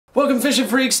Welcome, fishing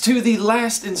freaks, to the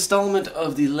last installment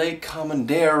of the Lake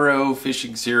Comedero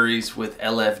fishing series with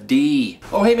LFD.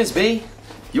 Oh, hey, Miss B,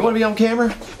 you want to be on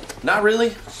camera? Not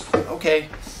really? Okay.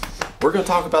 We're going to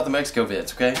talk about the Mexico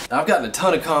vids, okay? I've gotten a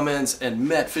ton of comments and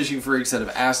met fishing freaks that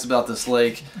have asked about this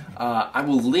lake. I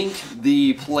will link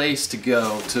the place to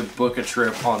go to book a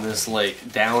trip on this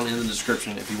lake down in the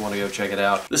description if you want to go check it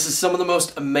out. This is some of the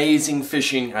most amazing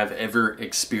fishing I've ever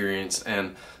experienced,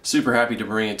 and super happy to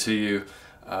bring it to you.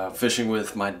 Fishing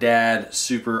with my dad,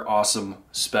 super awesome,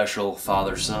 special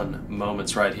father-son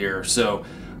moments right here. So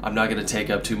I'm not going to take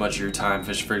up too much of your time,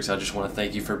 fishing freaks. I just want to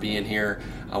thank you for being here.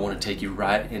 I want to take you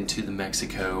right into the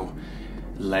Mexico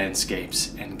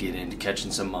landscapes and get into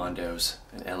catching some mondos.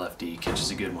 And LFD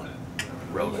catches a good one.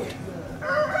 Roll it.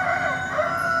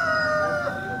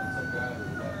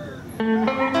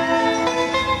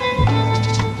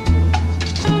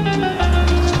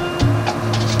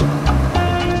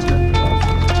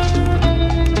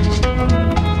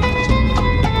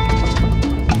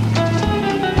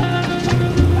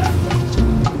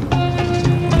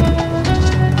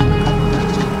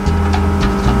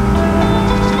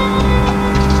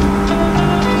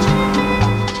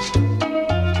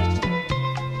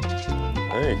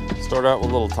 Start out with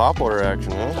a little topwater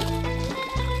action, huh?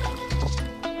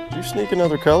 Did you sneak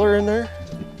another color in there? I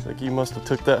think you must have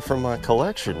took that from my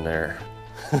collection there.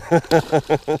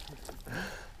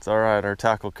 It's all right, our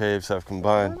tackle caves have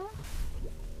combined.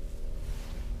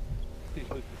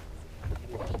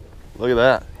 Look at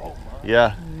that.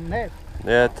 Yeah.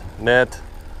 Net.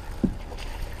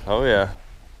 Oh yeah.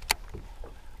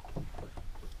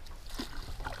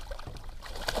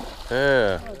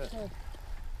 Yeah.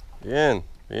 Bien.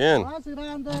 Bien.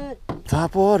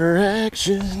 Top water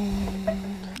action.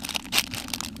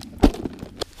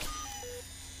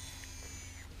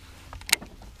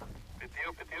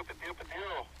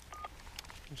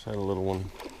 Just had a little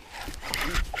one.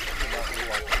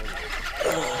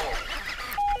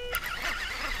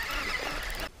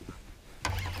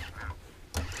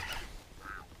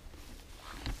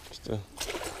 Just a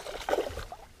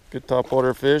good top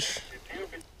water fish.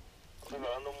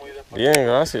 Bien,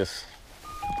 gracias.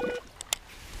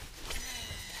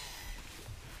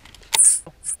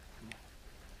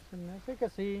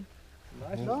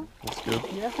 Nice, no? That's good.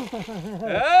 Yeah.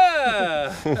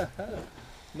 Yeah.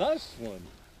 Nice one.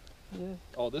 Yeah.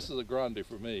 Oh, this is a grande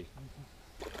for me.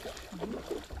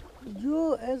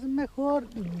 Yo es mejor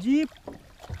jeep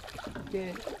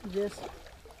que yes.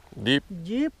 Deep.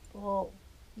 Jeep o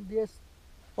yes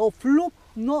o flup,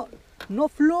 no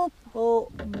flup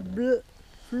o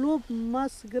flup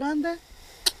más grande.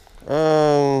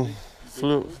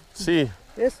 Fluke. Sí.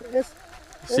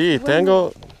 Sí,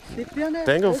 tengo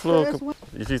Tengo fluke.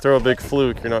 If you throw a big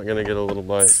fluke, you're not gonna get a little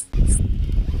bite.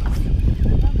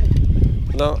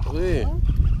 No, sí.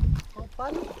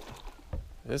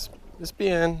 Es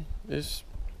bien. Es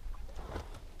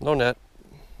no net.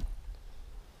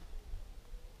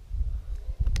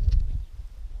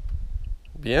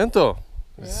 Viento.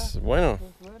 It's bueno.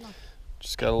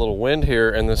 Just got a little wind here,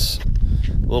 and this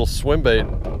little swim bait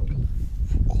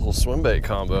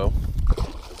combo.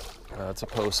 That's a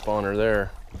post spawner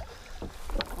there.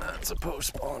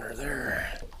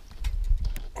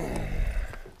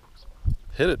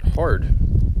 Hit it hard.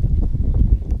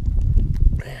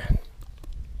 Man.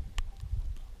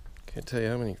 Can't tell you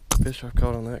how many fish I've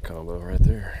caught on that combo right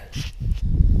there.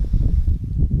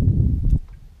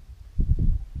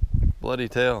 Bloody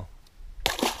tail.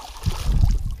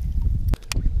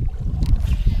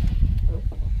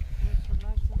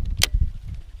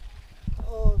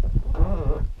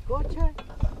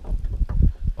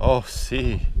 Oh,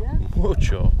 sí. Yeah.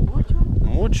 Mucho.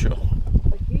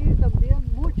 Aquí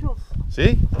también mucho.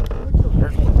 ¿Sí?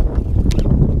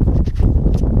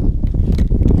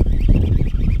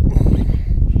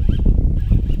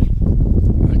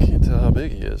 I can't tell how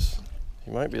big he is. He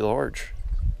might be large.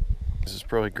 This is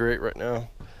probably great right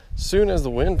now. As soon as the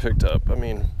wind picked up, I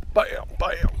mean, bam,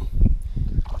 bam.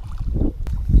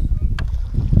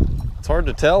 It's hard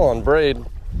to tell on braid.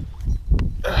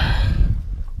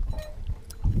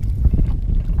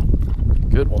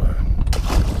 Good one.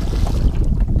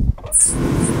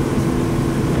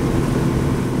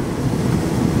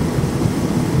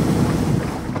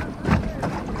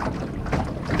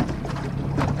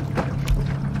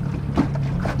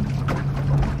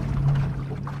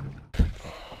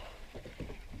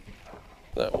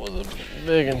 That was a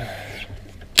big one.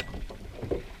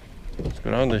 It's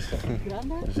grande.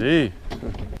 Sí.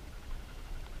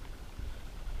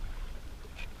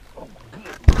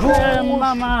 Hey,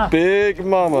 mama. Big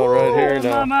mama right here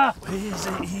now. Mama. Easy,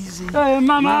 easy. Hey,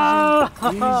 mama.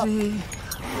 Easy.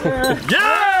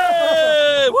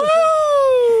 Yay!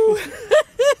 Woo!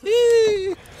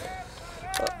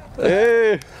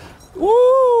 Hey!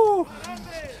 Woo!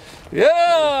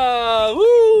 Yeah!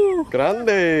 Woo!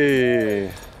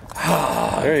 Grande!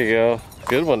 There you go.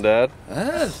 Good one, Dad.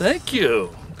 Ah, thank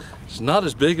you. It's not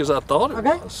as big as I thought it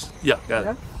was. Yeah, got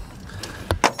it.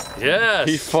 Yes.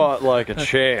 He fought like a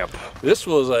champ. This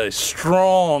was a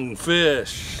strong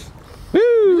fish.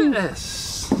 Woo!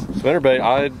 Yes. Spinnerbait.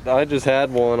 I just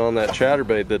had one on that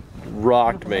chatterbait that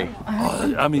rocked me.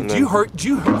 I mean, you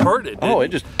heard it. Oh, it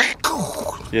just.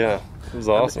 Yeah, it was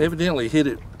awesome. Evidently hit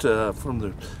it from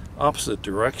the opposite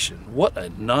direction. What a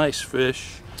nice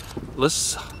fish.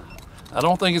 I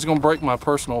don't think it's going to break my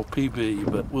personal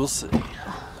PB, but we'll see.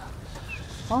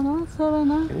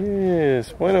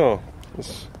 Yes, bueno.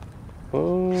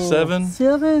 Oh, 7.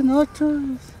 7,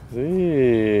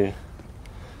 8.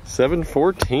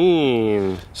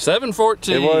 714.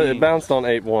 714. It bounced on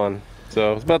 8-1,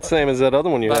 so it's about the same as that other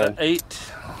one you About had. an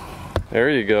 8. There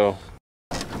you go.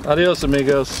 Adios,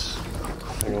 amigos.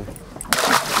 Hang on.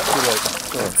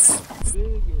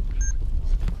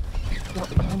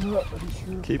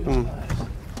 Keep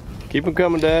them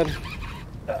coming, Dad.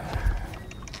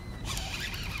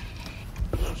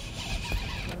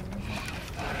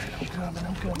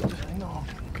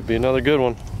 Could be another good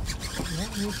one.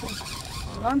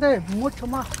 Grande, mucho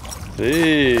más.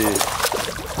 Hey.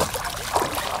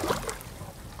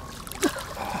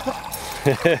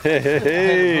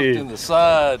 Hey. In the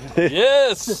side.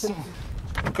 Yes.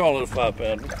 I'm calling it a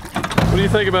 5-pounder. What do you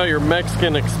think about your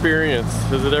Mexican experience?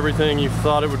 Is it everything you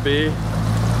thought it would be?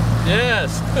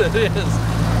 Yes, it is.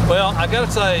 Well, I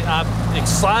gotta say, I'm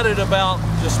excited about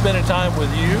just spending time with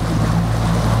you.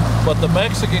 But the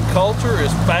Mexican culture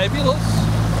is fabulous.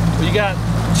 You got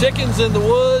chickens in the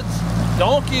woods,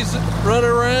 donkeys running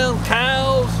around,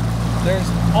 cows. There's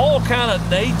all kind of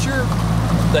nature.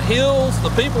 The hills, the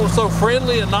people are so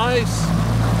friendly and nice.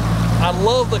 I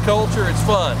love the culture, it's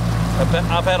fun.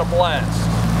 I've had a blast.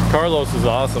 Carlos is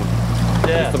awesome.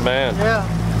 Yeah. He's the man. Yeah.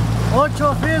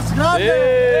 Ocho fish grande.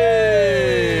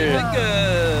 Hey!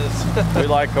 Yes. We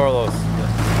like Carlos.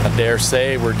 I dare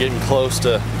say we're getting close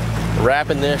to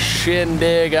wrapping this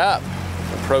shindig up.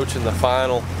 Approaching the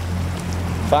final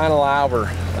hour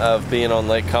of being on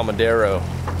Lake Comedero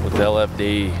with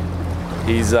LFD.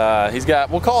 He's got,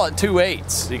 we'll call it 2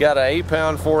 8s. You got an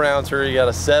 8-pound 4-ouncer, you got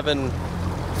a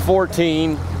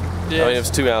 7-14. Yes. I mean, it's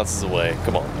 2 ounces away.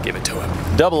 Come on, give it to him.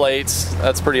 Double 8s,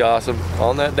 that's pretty awesome.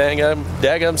 On that daggum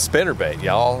spinnerbait,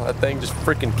 y'all. That thing just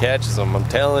freaking catches them, I'm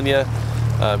telling you.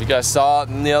 If you guys saw it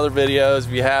in the other videos,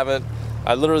 if you haven't,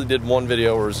 I literally did one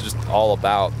video where it was just all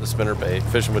about the spinnerbait,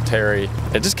 fishing with Terry.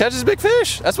 It just catches big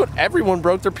fish. That's what everyone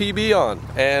broke their PB on.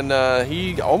 And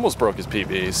he almost broke his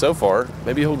PB so far.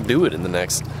 Maybe he'll do it in the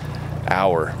next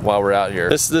hour while we're out here.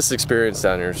 This experience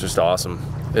down here is just awesome.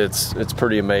 It's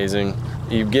pretty amazing.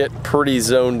 You get pretty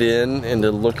zoned in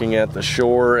into looking at the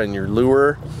shore and your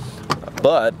lure.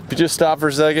 But if you just stop for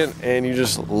a second and you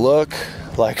just look,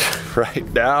 like right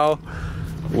now,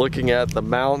 looking at the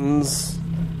mountains,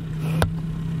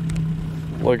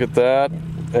 look at that,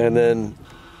 and then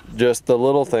just the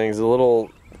little things, the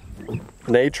little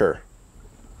nature.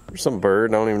 There's some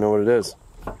bird, I don't even know what it is.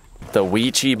 The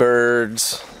weechy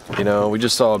birds, you know, we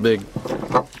just saw a big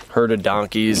herd of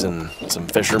donkeys and some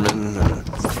fishermen and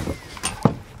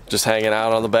just hanging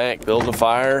out on the bank, building a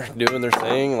fire, doing their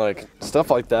thing, like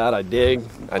stuff like that. I dig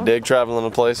traveling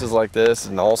to places like this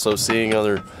and also seeing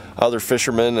other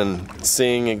fishermen and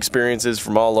seeing experiences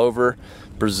from all over.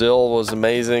 Brazil was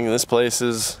amazing. This place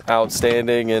is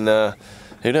outstanding, and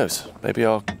who knows? Maybe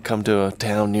I'll come to a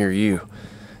town near you,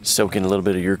 soak in a little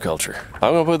bit of your culture.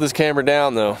 I'm gonna put this camera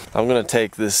down though. I'm gonna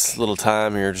take this little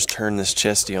time here, just turn this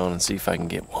chesty on and see if I can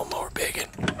get one more big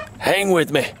one. Hang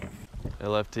with me.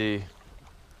 LFT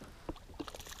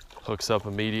hooks up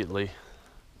immediately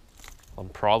on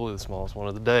probably the smallest one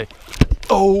of the day.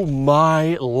 Oh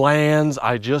my lands,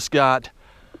 I just got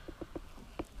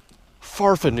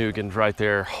farfanugans right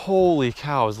there. Holy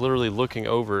cow, I was literally looking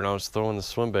over and I was throwing the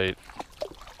swim bait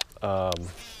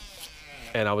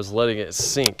and I was letting it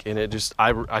sink, and it just,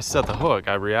 I set the hook,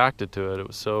 I reacted to it. It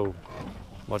was so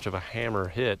much of a hammer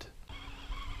hit.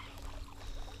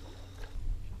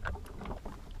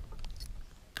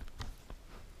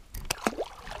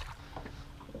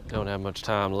 Don't have much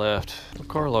time left. Well,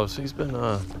 Carlos, he's been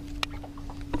the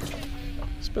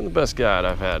best guide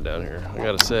I've had down here. I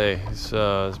gotta say, he's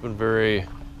been very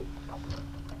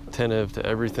attentive to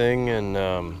everything, and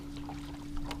I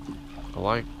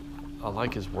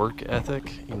like his work ethic.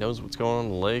 He knows what's going on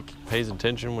in the lake. He pays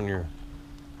attention when you're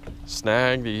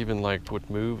snag that even like would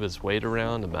move his weight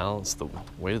around to balance the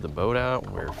weight of the boat out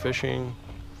when we were fishing.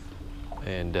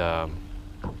 And I'm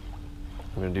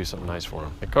gonna do something nice for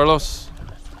him. Hey, Carlos,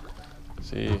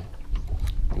 sí,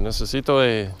 necesito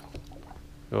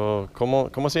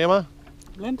 ¿cómo se llama?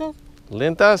 Lentas?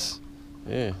 Lentas,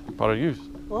 para you.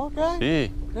 Okay.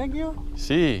 Sí, Thank you.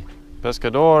 sí,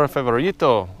 pescador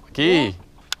favorito aquí.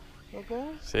 Okay.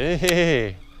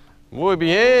 Sí, muy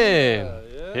bien.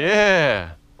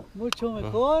 Yeah. Mucho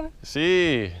mejor.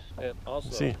 Sí. And also,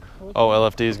 Sí. Oh,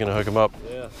 LFD is gonna hook him up.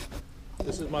 yeah,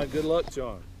 this is my good luck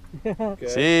charm. Okay.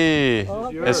 Sí.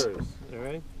 This Es is yours. All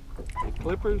right. The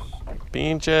clippers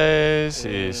pinches.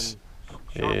 and Is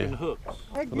sharpened hooks.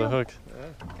 Thank the you. hook.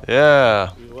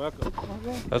 Yeah. You're welcome.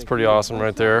 That's pretty awesome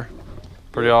right there.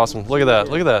 Pretty awesome. Look at that.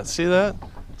 Look at that. See that?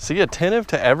 See, attentive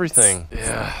to everything.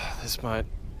 Yeah, this might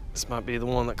be the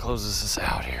one that closes us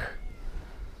out here.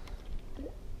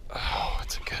 Oh,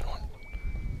 it's a good one.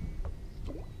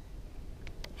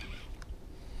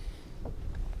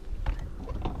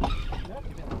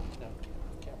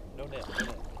 No net.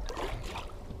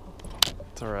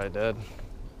 It's all right, Dad.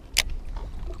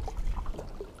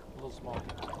 A little small.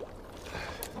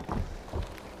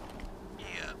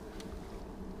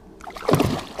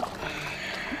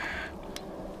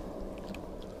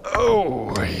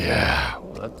 Oh, yeah.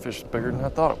 Well, that fish is bigger than I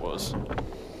thought it was.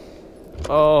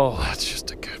 Oh, that's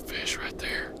just a good fish right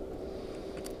there.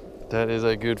 That is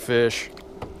a good fish.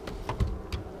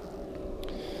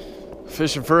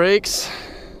 Fishing for aches.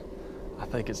 I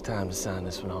think it's time to sign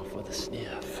this one off with a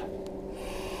sniff.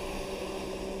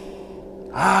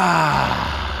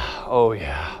 Ah, oh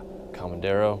yeah.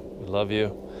 Comedero, we love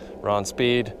you. Ron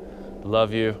Speed,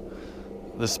 love you.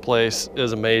 This place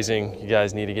is amazing. You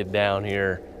guys need to get down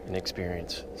here and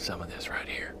experience some of this right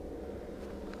here.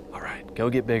 All right, go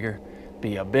get bigger,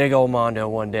 be a big old mondo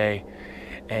one day,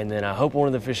 and then I hope one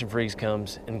of the fishing freaks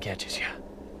comes and catches you.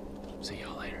 See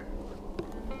y'all later.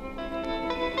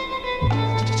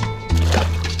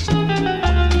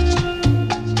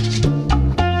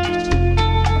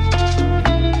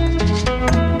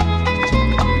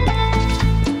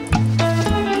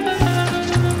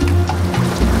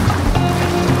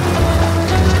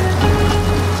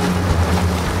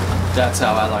 That's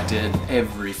how I like to end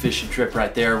every fishing trip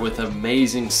right there, with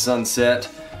amazing sunset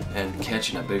and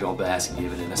catching a big old bass and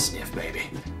giving it a sniff, baby.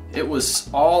 It was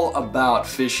all about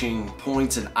fishing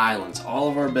points and islands. All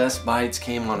of our best bites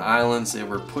came on islands. They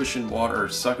were pushing water or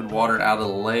sucking water out of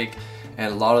the lake,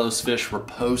 and a lot of those fish were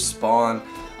post-spawn,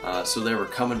 so they were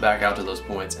coming back out to those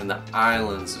points. And the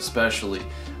islands especially,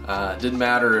 didn't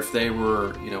matter if they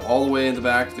were, you know, all the way in the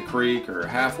back of the creek or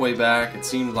halfway back. It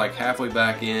seemed like halfway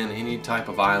back in, any type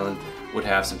of island would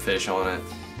have some fish on it,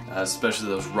 especially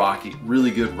those rocky,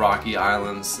 really good rocky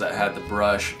islands that had the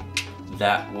brush.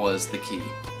 That was the key.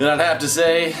 And I'd have to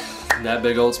say, that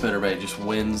big old spinnerbait just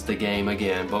wins the game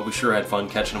again, but we sure had fun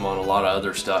catching them on a lot of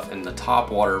other stuff, and the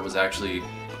top water was actually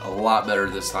a lot better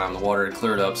this time. The water had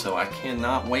cleared up, so I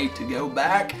cannot wait to go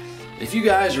back. If you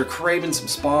guys are craving some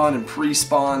spawn and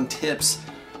pre-spawn tips,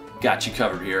 got you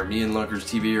covered here. Me and Lunkers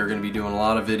TV are going to be doing a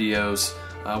lot of videos.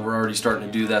 We're already starting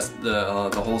to do that,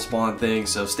 the whole spawn thing,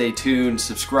 so stay tuned.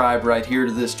 Subscribe right here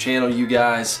to this channel, you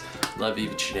guys. Love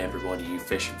each and every one of you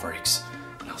fishing freaks.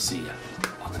 And I'll see you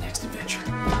on the next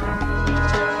adventure.